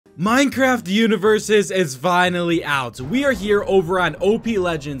Minecraft Universes is finally out. We are here over on OP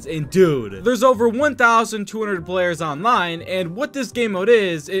Legends, and dude, there's over 1,200 players online, and what this game mode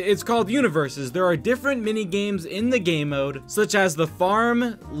is, it's called Universes. There are different mini games in the game mode, such as the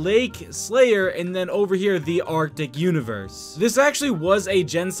Farm, Lake, Slayer, and then over here, the Arctic Universe. This actually was a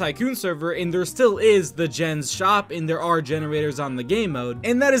Gens Tycoon server, and there still is the Gens shop, and there are generators on the game mode,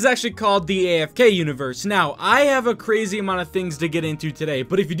 and that is actually called the AFK Universe. Now, I have a crazy amount of things to get into today,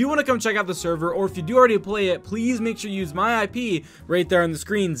 but if you do want to come check out the server, or if you do already play it, please make sure you use my IP right there on the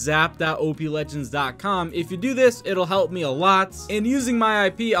screen, zap.oplegends.com. If you do this, it'll help me a lot, and using my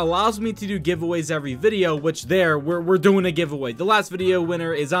IP allows me to do giveaways every video, which we're doing a giveaway. The last video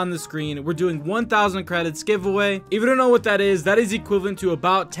winner is on the screen. We're doing 1,000 credits giveaway. If you don't know what that is equivalent to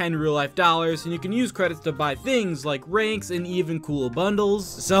about 10 real life dollars, and you can use credits to buy things like ranks and even cool bundles.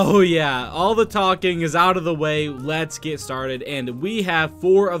 So yeah, all the talking is out of the way. Let's get started, and we have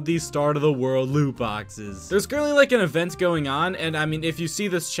 4 of these start of the world loot boxes. There's currently like an event going on, and I mean, if you see,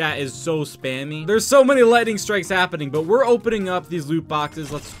 this chat is so spammy. There's so many lightning strikes happening, but we're opening up these loot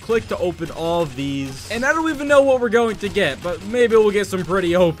boxes. Let's click to open all of these, and I don't even know what we're going to get, but maybe we'll get some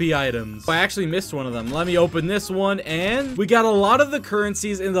pretty OP items. I actually missed one of them. Let me open this one, and we got a lot of the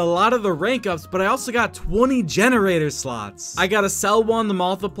currencies and a lot of the rank ups, but I also got 20 generator slots. I got a sell one, the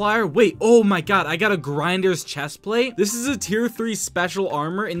multiplier. Wait, oh my god, I got a grinder's chest plate. This is a tier 3 special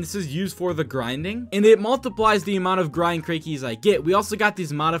armor, and this is used for the grinding, and it multiplies the amount of grind crate keys I get. We also got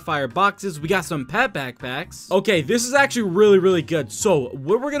these modifier boxes. We got some pet backpacks. Okay, this is actually really good. So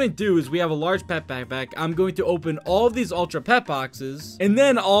what we're gonna do is we have a large pet backpack. I'm going to open all of these ultra pet boxes, and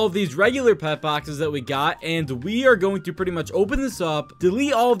then all of these regular pet boxes that we got, and we are going to pretty much open this up,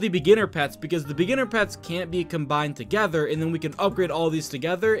 delete all of the beginner pets, because the beginner pets can't be combined together, and then we can upgrade all these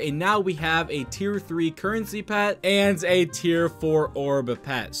together, and now we have a tier 3 currency pet and a tier 4 orb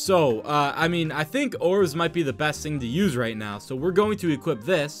pet. So I mean, I think orbs might be the best thing to use right now, so we're going to equip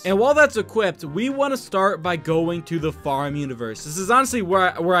this, and while that's equipped, we want to start by going to the farm universe. This is honestly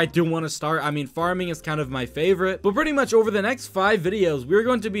where I do want to start. I mean, farming is kind of my favorite, but pretty much over the next 5 videos, we're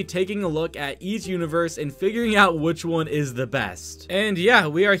going to be taking a look at each universe and figuring out which one is the best. And yeah,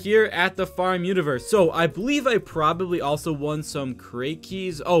 we are here at the farm universe. So I believe I probably also won some crate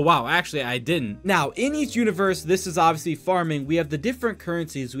keys. Oh wow, actually I didn't. Now in each universe, this is obviously farming. We have the different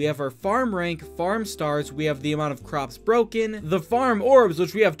currencies. We have our farm rank, farm stars, we have the amount of crops broken, the farm orbs,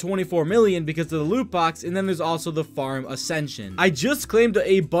 which we have 24 million because of the loot box, and then there's also the farm ascension. I just claimed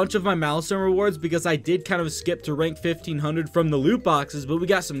a bunch of my milestone rewards because I did kind of skip to rank 1500 from the loot boxes, but we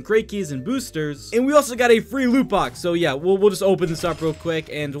got some crate keys and boosters, and we also got a free loot box. So yeah, we'll just open this up real quick,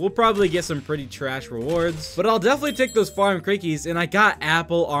 and we'll probably get some pretty trash rewards, but I'll definitely take those farm crate keys. And I got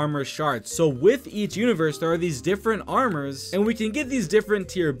apple armor shards. So with each universe, there are these different armors, and we can get these different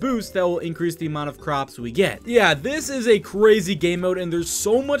tier boosts that will increase the amount of crops we get. Yeah, this is a crazy game mode, and there's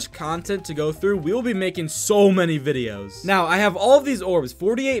so much content to go through. We'll be making so many videos. Now I have all of these orbs,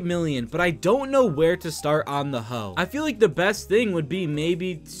 48 million, but I don't know where to start on the hoe. I feel like the best thing would be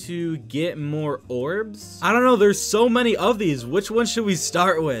maybe to get more orbs. I don't know, there's so many of these. Which one should we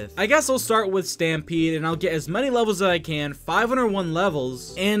start with? I guess I'll start with Stampede, and I'll get as many levels as I can, 501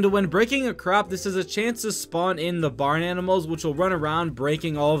 levels, and when breaking a crop, this is a chance to spawn in the barn animals, which will run around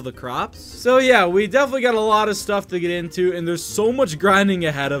breaking all of the crops. So yeah, we definitely got a lot of stuff to get into, and there's so much grinding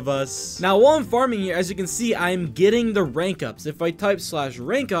ahead of us. Now while I'm farming here, as you can see, I'm getting the rank ups. If I type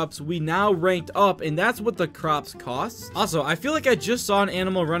 /rank ups, we now ranked up, and that's what the crops cost. Also, I feel like I just saw an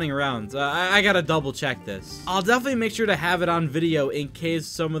animal running around. I gotta double check this. I'll definitely make sure to have it on video in case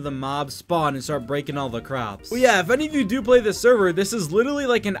some of the mobs spawn and start breaking all the crops. But yeah, if any of you do play this server, this is literally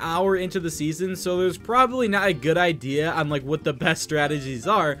like an hour into the season, so there's probably not a good idea on like what the best strategies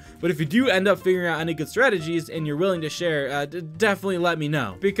are, but if you do end up figuring out any good strategies and you're willing to share, definitely let me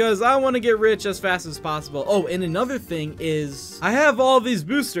know, because I want to get rich as fast as possible. Oh, and another thing is I have all of these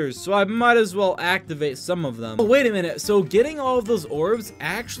boosters, so I might as well activate some of them. Oh, wait a minute, so getting all of those orbs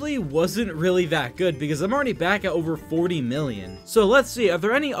actually wasn't really that good because I'm already back at over 40 million. So let's see, are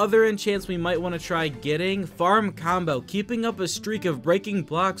there any other enchants we might want to try getting? Farm combo, keeping up a streak of breaking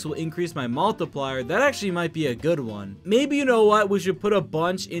blocks will increase my multiplier. That actually might be a good one. Maybe, you know what, we should put a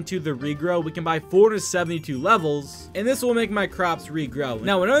bunch into the regrow. We can buy 472 levels, and this will make my crops regrow.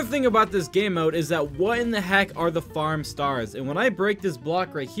 Now another thing about this game mode is that what in the heck are the farm stars? And when I break this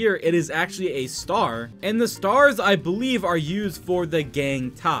block right here, it is actually a star, and the stars I believe are used for the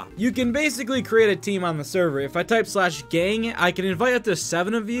gang top. You can basically create a team on the server. If I type /gang, I can invite up to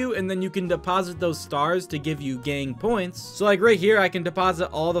 7 of you, and then you can deposit those stars to give you gang points. So like right here, I can deposit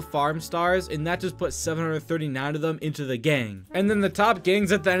all the farm stars, and that just puts 739 of them into the gang. And then the top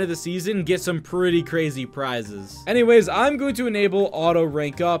gangs at the end of the season get some pretty crazy prizes. Anyways, I'm going to enable auto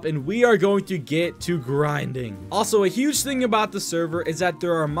rank up and we are going to get to grinding. Also, a huge thing about the server is that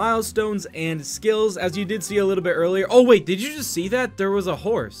there are milestones and skills, as you did see a little bit earlier. Oh wait, did you just see that? There was a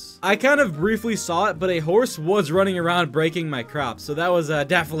horse. I kind of briefly saw it, but a horse was running around breaking my crops, so that was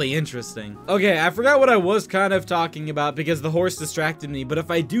definitely interesting. Okay, I forgot what I was kind of talking about because the horse distracted me, but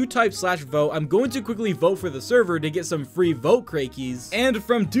if I do type /vote, I'm going to quickly vote for the server to get some free vote crate keys, and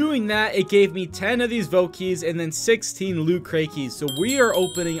from doing that, it gave me 10 of these vote keys and then 16 loot crate keys, so we are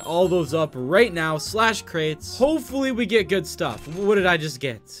opening all those up right now, /crates. Hopefully we get good stuff. What did I just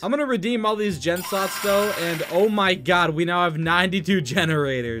get? I'm gonna redeem all these gen slots though, and oh my god, we now have 92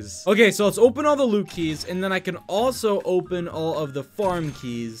 generators. Okay, so let's open all the loot keys, and then I can also open all of the farm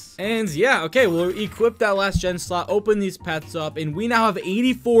keys. And yeah, okay, we'll equip that last gen slot, open these pets up, and we now have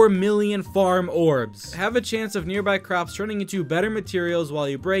 84 million farm orbs. Have a chance of nearby crops turning into better materials while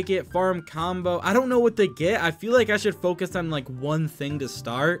you break it. Farm combo. I don't know what they get. I feel like I should focus on like one thing to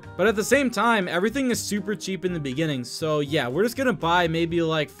start, but at the same time, everything is super cheap in the beginning. So yeah, we're just gonna buy maybe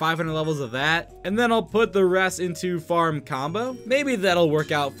like 500 levels of that, and then I'll put the rest into farm combo. Maybe that'll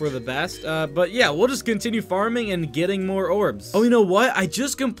work out for the best. But yeah, we'll just continue farming and getting more orbs. Oh, you know what? I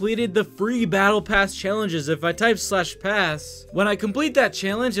just completed the free battle pass challenges. If I type /pass, when I complete that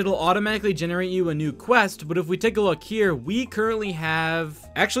challenge, it'll automatically generate you a new quest. But if we take a look here, we currently have,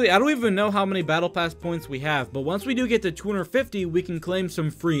 actually, I don't even know how many battle pass points we have, but once we do get to 250, we can claim some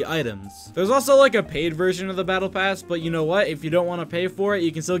free items. There's also like a paid version of the battle pass, but you know what? If you don't want to pay for it,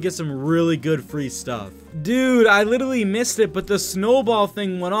 you can still get some really good free stuff. Dude, I literally missed it, but the snowball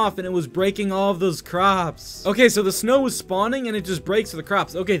thing went off and it was breaking all of those crops. Okay, so the snow was spawning and it just breaks the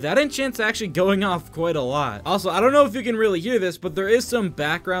crops. Okay, that enchant's actually going off quite a lot. Also, I don't know if you can really hear this, but there is some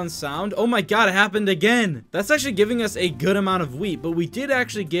background sound. Oh my god, it happened again. That's actually giving us a good amount of wheat, but we did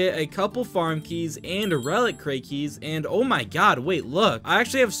actually get a couple farm keys and a relic crate keys, and oh my god, wait, look. I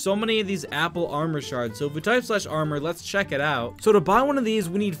actually have so many of these apple armor shards, so if we type /armor, let's check it out. So to buy one of these,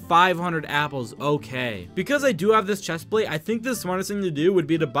 we need 500 apples. Okay. Because I do have this chest plate, I think the smartest thing to do would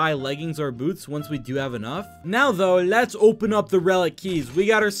be to buy leggings or boots once we do have enough. Now though, let's open up the relic keys. We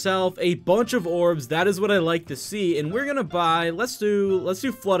got ourselves a bunch of orbs. That is what I like to see, and we're gonna buy, let's do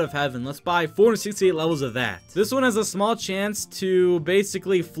Flood of Heaven. Let's buy 468 levels of that. This one has a small chance to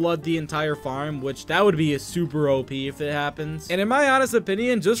basically flood the entire farm, which that would be a super OP if it happens. And in my honest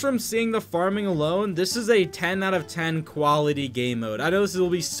opinion, just from seeing the farming alone, this is a 10 out of 10 quality game mode. I know this will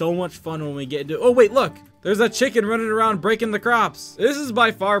be so much fun when we get into, oh wait, look. There's a chicken running around breaking the crops. This is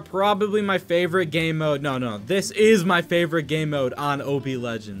by far probably my favorite game mode. No, this is my favorite game mode on OP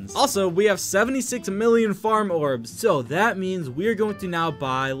Legends. Also, we have 76 million farm orbs, so that means we're going to now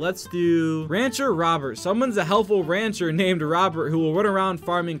buy, let's do Rancher Robert. Someone's a helpful rancher named Robert who will run around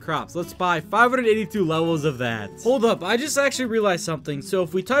farming crops. Let's buy 582 levels of that. Hold up, I just actually realized something. So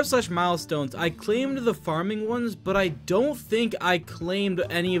if we type /milestones, I claimed the farming ones, but I don't think I claimed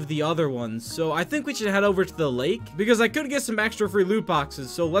any of the other ones. So I think we should head over to the lake because I could get some extra free loot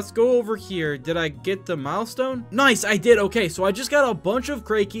boxes. So let's go over here. Did I get the milestone? Nice, I did. Okay, so I just got a bunch of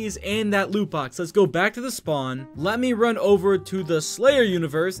crate keys and that loot box. Let's go back to the spawn. Let me run over to the Slayer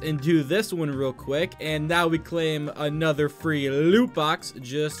universe and do this one real quick. And now we claim another free loot box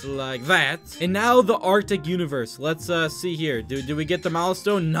just like that. And now the Arctic universe. Let's see here. Do we get the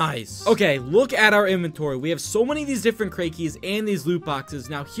milestone? Nice. Okay, look at our inventory. We have so many of these different crate keys and these loot boxes.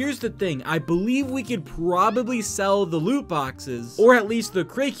 Now here's the thing. I believe we could probably sell the loot boxes, or at least the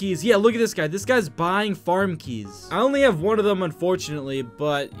crate keys. Yeah, look at this guy. This guy's buying farm keys. I only have one of them, unfortunately,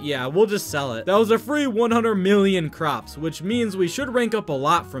 but yeah, we'll just sell it. That was a free 100 million crops, which means we should rank up a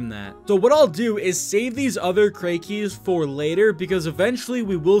lot from that. So what I'll do is save these other crate keys for later, because eventually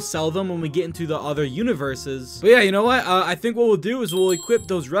we will sell them when we get into the other universes. But yeah, you know what? I think what we'll do is we'll equip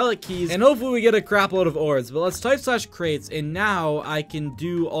those relic keys, and hopefully we get a crap load of orbs. But let's type /crates, and now I can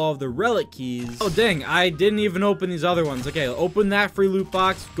do all of the relic keys. Oh dang, I didn't even open these other ones. Okay, open that free loot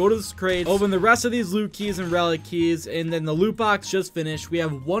box, go to this crate, open the rest of these loot keys and relic keys, and then the loot box just finished. We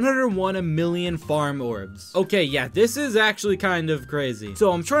have 101 million farm orbs. Okay, yeah, this is actually kind of crazy.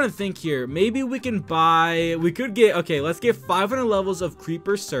 So I'm trying to think here. Maybe we can buy, we could get, okay, let's get 500 levels of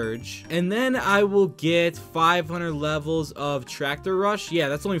Creeper Surge, and then I will get 500 levels of Tractor Rush. Yeah,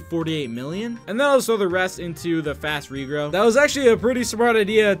 that's only 48 million. And then I'll throw the rest into the fast regrow. That was actually a pretty smart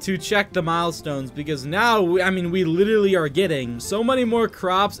idea to check the milestones, because because now, I mean, we literally are getting so many more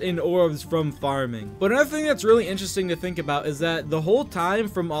crops and orbs from farming. But another thing that's really interesting to think about is that the whole time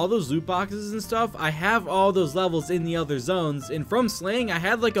from all those loot boxes and stuff, I have all those levels in the other zones, and from slaying, I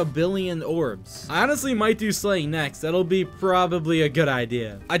had like 1 billion orbs. I honestly might do slaying next. That'll be probably a good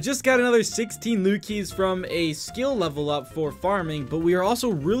idea. I just got another 16 loot keys from a skill level up for farming, but we are also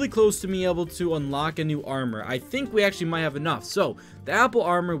really close to being able to unlock a new armor. I think we actually might have enough. So the apple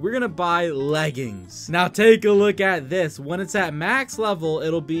armor, we're gonna buy leggings. Now take a look at this. When it's at max level,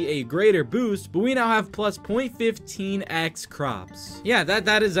 it'll be a greater boost, but we now have plus 0.15x crops. Yeah,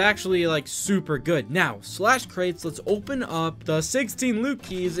 that is actually like super good. Now slash crates, let's open up the 16 loot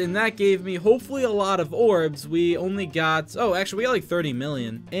keys, and that gave me hopefully a lot of orbs. We only got, oh, actually we got like 30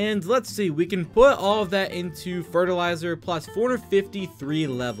 million. And let's see, we can put all of that into fertilizer plus 453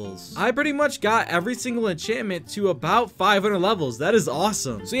 levels. I pretty much got every single enchantment to about 500 levels. That is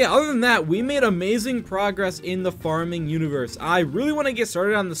awesome. So yeah, other than that, we made amazing progress in the farming universe. I really want to get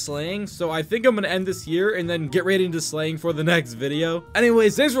started on the slaying, so I think I'm going to end this here and then get right into slaying for the next video.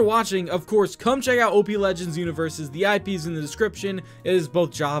 Anyways, thanks for watching. Of course, come check out OP Legends Universes. The IP is in the description. It is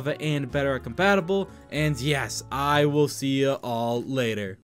both Java and Bedrock compatible. And yes, I will see you all later.